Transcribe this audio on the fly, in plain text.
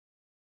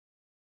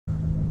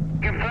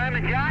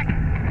moment, Jack.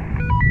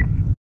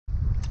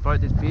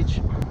 Boat this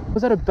bitch.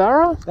 Was that a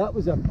barra? That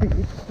was a big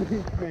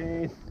fish,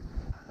 man.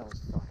 That was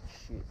fucking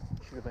shit.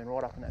 Should have been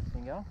right up in that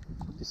finger.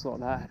 Just like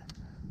that.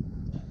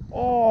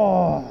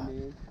 Oh!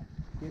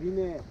 Get in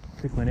there.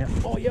 Trickling out.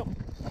 Oh, yep.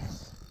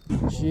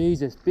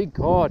 Jesus, big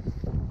cod.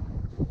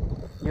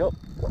 Yep.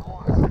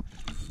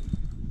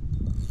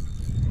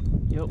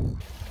 Yep.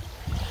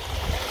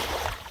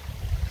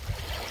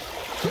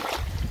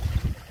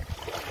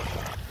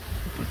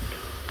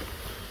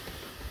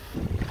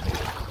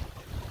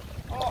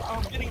 Oh,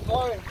 I'm getting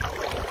low.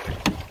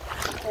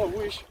 Oh, I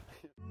wish.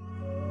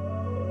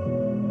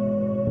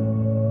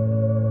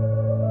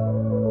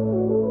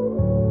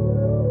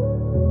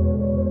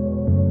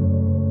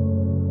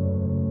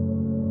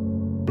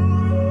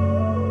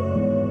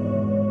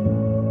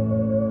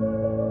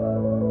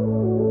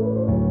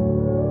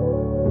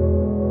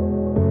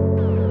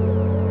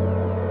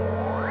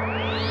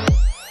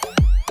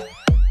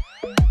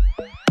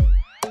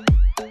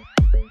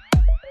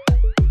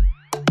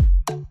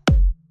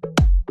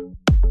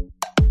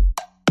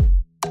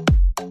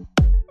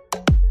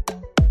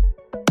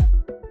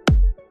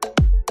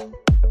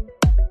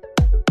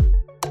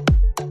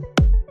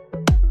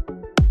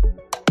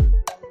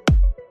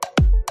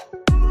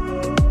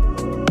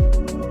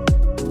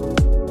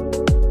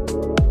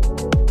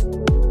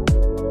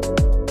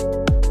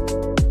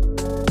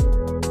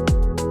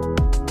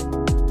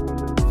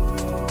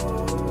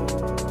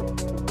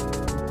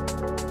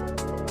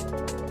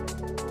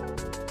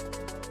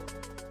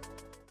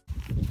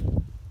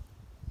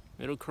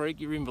 Middle Creek,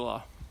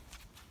 Eurimbula.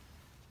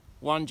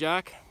 1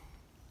 jack,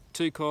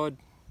 2 cod,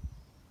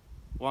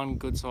 1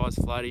 good sized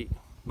flatty.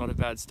 Not a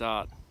bad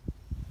start.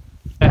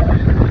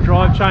 The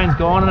drive chain's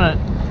gone, isn't it?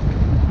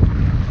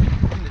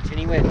 The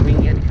tinny went, we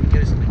can get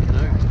us in the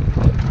canoe.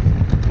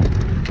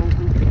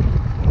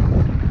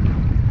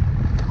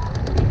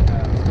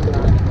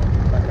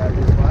 Back over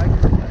this way.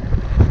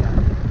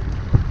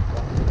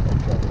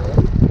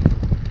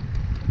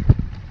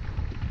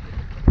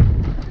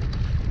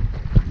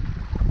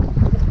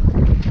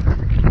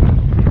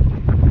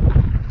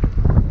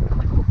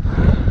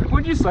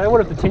 What'd you say?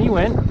 What if the tinny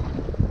went?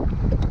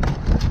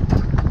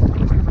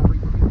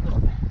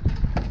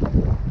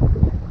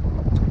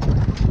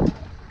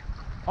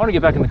 I want to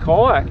get back in the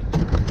kayak.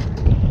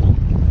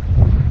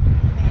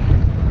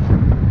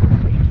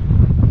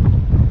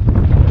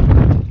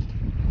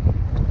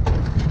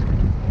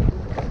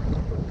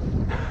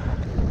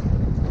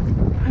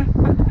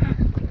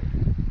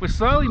 We're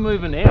slowly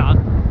moving out.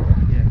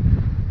 Yeah.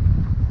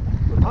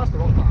 We're past the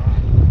rock part,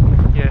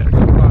 right? Yeah,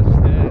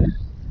 past there.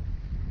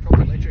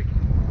 Probably electric.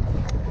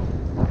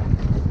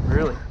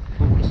 Really?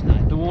 The water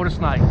snake. The water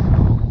snake.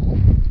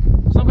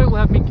 Some people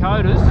have Mid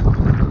Coders.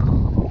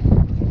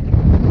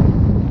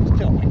 Just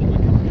tell me when you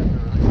come down the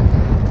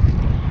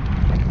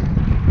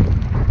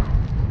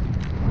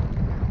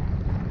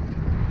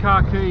road.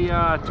 Khaki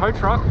tow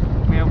truck,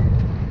 now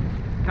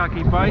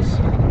khaki base,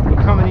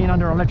 coming in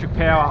under electric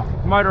power.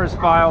 Motor has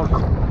failed.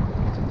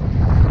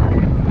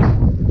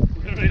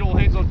 We're going to need all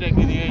hands on deck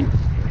near the end.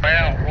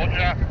 Wow,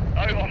 Roger.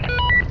 Over.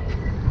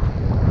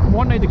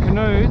 Might need the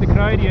canoe, the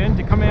Canadian,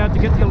 to come out to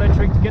get the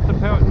electric, to get the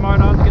motor,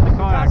 to get the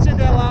kayak. Can't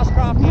send our last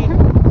craft in.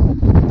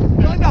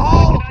 Filling the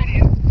hole!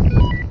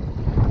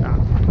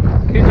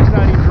 Keep the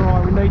Canadian dry,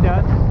 we need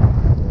that.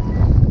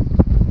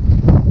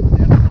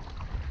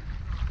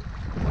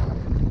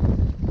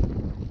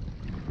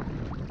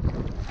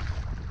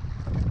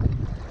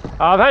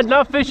 I've had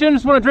enough fishing,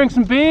 just want to drink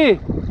some beer.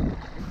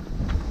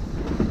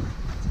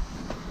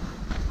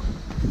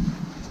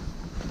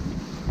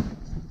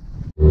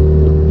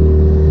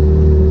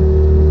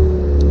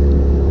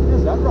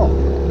 Where's that rock?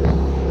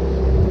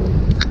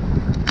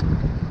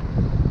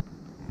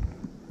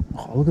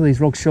 Oh, look at these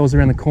rock shells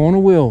around the corner,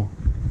 Will.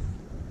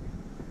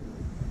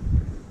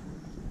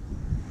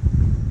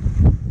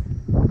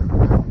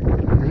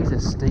 These are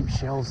steep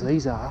shells,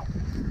 these are.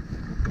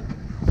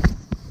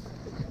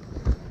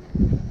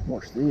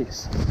 Watch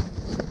this.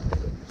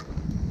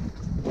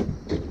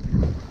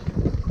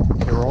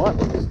 You alright?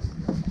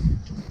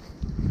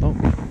 Oh.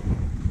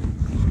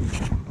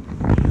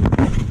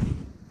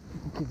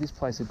 Give this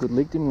place a good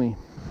lick, didn't we?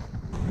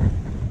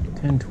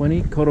 10,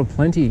 20, cod or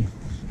plenty.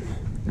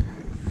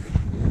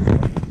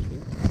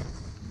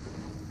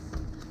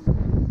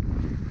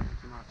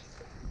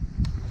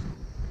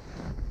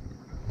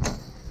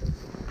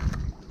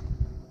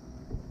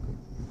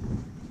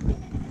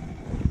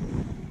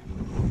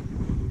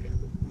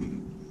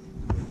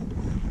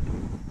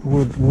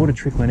 Water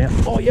trickling out.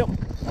 Oh, yep.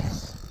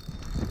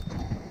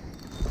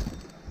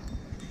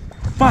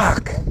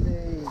 Fuck!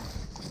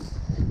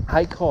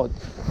 Hey, cod.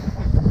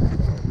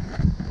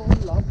 Oh, I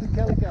love the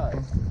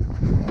calico.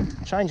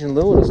 Changing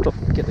lure to stop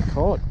get the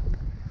cod.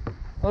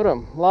 Look at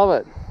them, love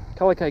it.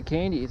 Calico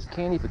candy, it's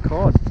candy for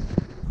cod.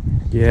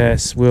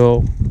 Yes,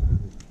 Will.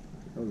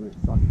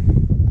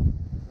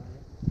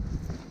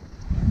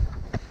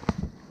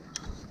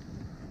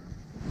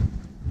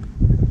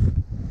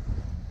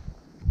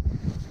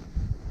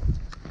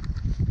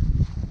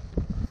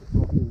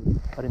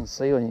 I didn't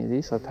see any of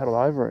this, I paddled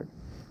over it.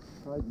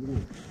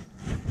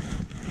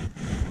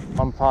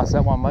 I'm past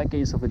that one, mate. Get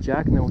yourself a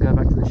jack and then we'll go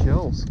back to the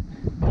shells.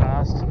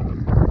 Cast,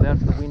 out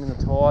for the wind and the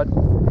tide.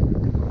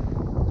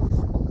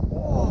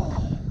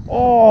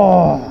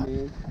 Oh!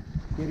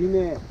 Get in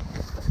there.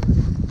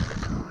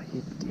 Oh,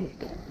 you dick.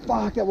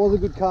 Fuck, that was a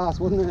good cast,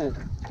 wasn't it?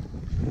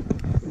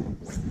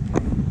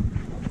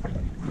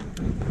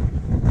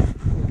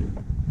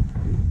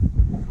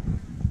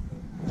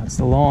 That's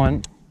the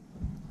line.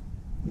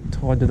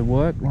 Tide to the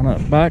work, run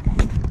it back.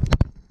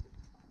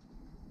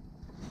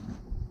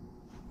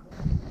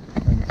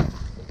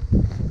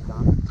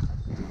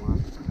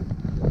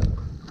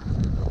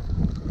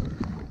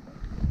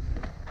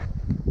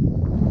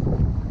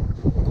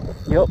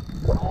 Yep.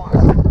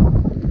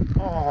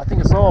 Oh, I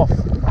think it's off.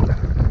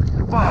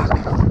 Fuck.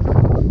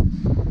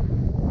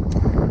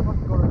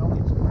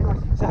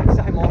 Exact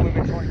same line we've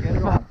been trying to get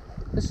it on.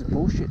 This is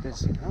bullshit.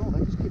 This. No,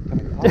 they just keep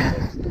coming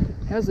past.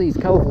 How's these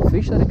colourful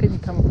fish that are keeping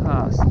coming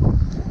past?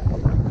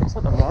 It's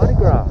like the Mardi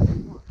Gras.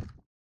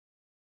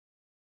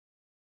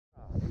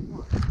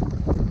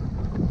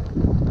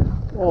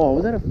 Oh,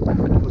 was that a... What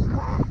was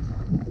that?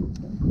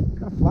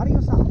 Kind of flooding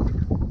or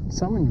something?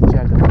 Someone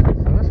jacked up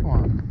the first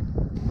one.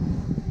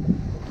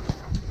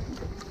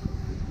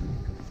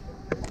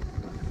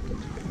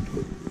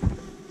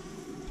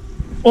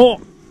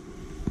 Oh!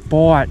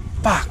 Bite.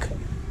 Fuck.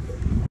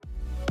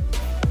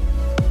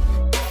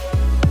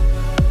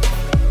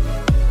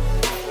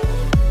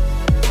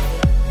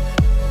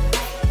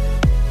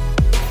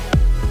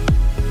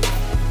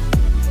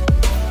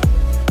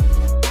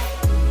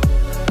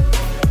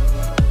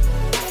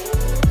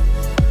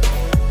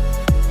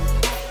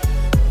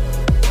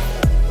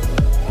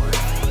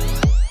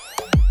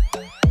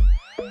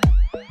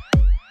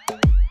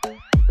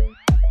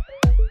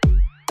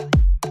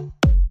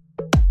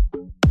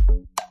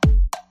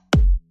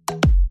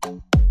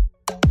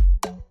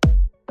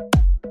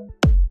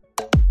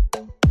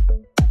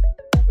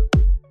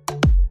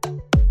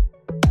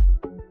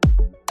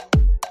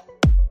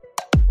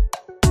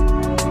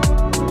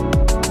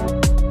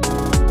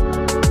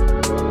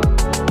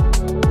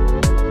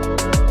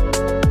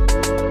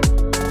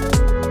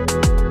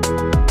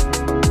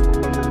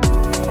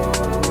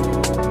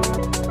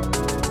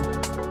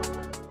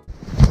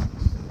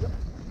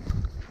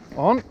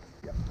 On.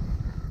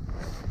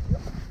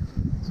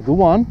 It's a good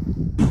one.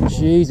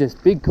 Jesus,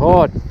 big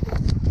cod.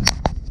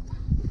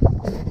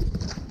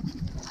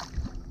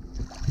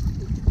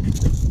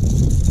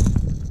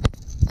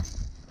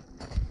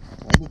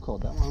 We'll call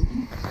that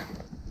one.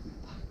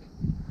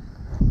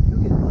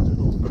 You'll get a bunch of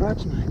little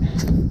crabs, mate.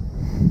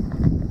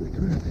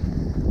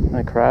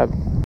 No crab.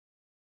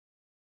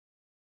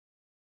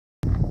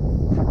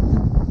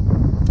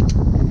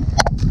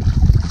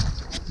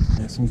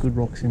 There's some good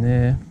rocks in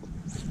there.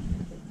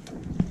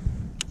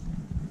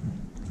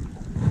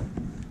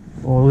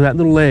 Oh, that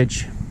little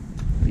ledge.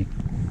 Big.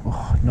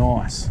 Oh,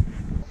 nice.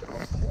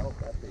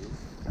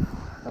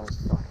 That was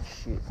fucking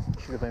shit.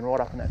 Should have been right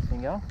up in that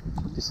finger.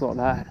 Just like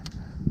that.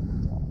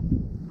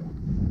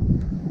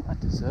 That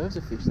deserves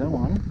a fish, that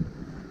one.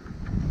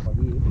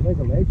 Where's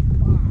the ledge?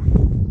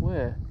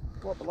 Where?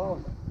 Right below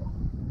us.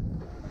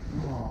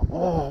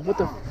 Oh, what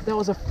the? That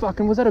was a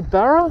fucking. Was that a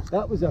barra?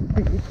 That was a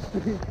big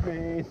fish,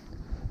 man.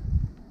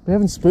 We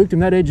haven't spooked him.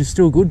 That edge is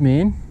still good,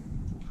 man.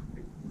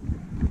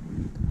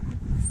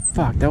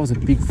 Fuck, that was a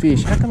big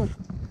fish. How come it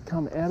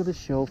come out of the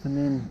shelf and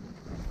then...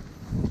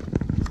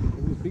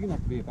 It was big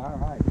enough to be a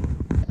barra, eh?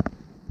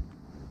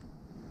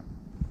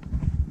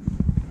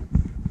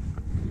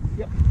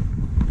 Yep.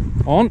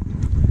 On.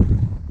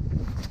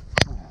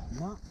 Oh,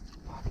 no.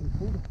 Fucking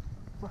pulled it.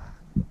 Fuck.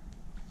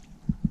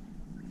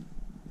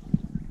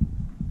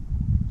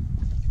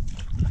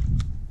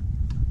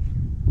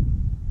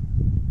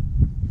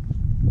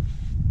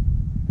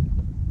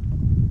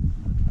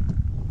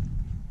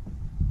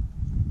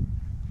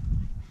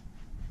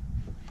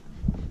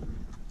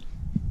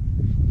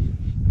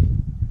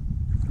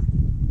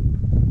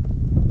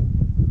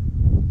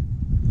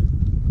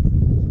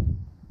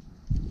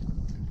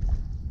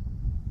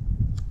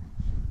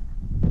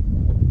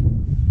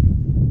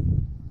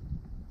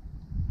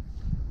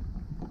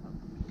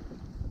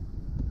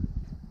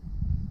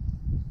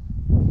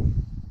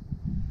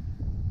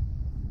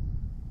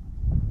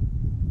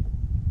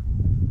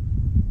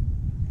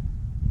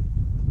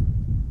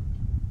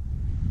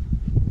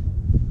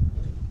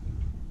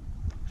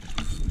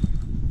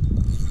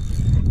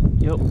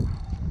 Yep.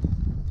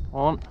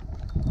 On.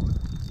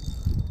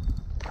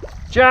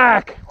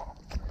 Jack!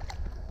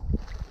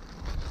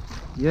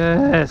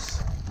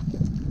 Yes!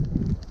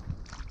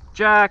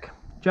 Jack!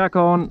 Jack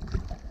on.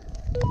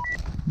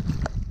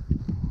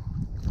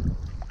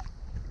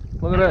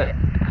 Look at it.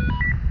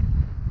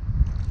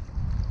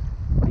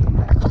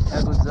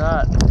 How good's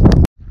that?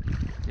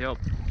 Yep,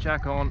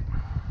 Jack on.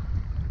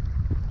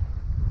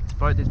 Let's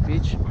boat this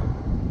bitch.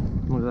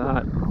 Look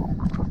at that.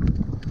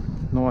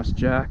 Nice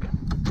Jack.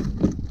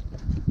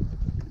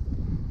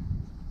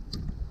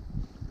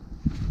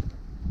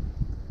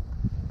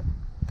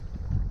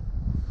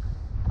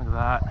 Look at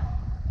that.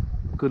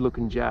 good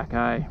looking jack,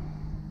 eh?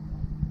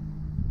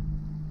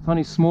 It's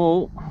only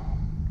small,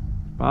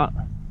 but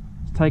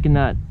it's taken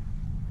that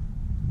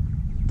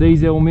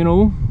diesel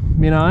minnow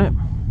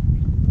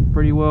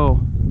pretty well.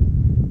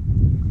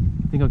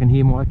 I think I can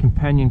hear my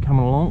companion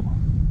coming along.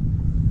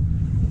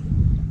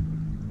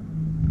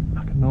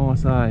 Fucking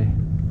nice, eh?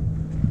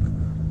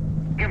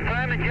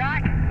 Confirming,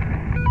 Jack.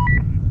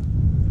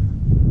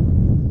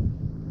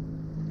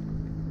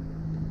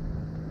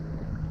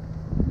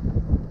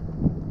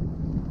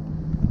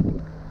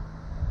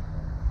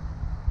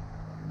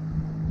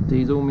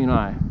 Diesel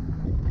minnow.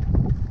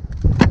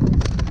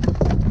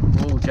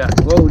 Whoa, Jack,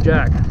 whoa,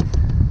 Jack.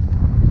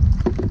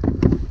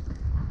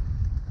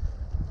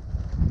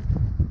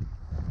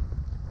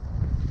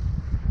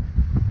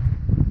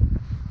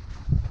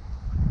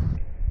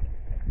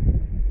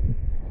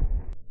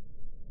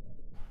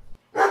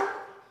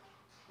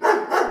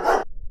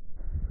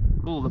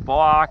 Oh, the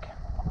bark.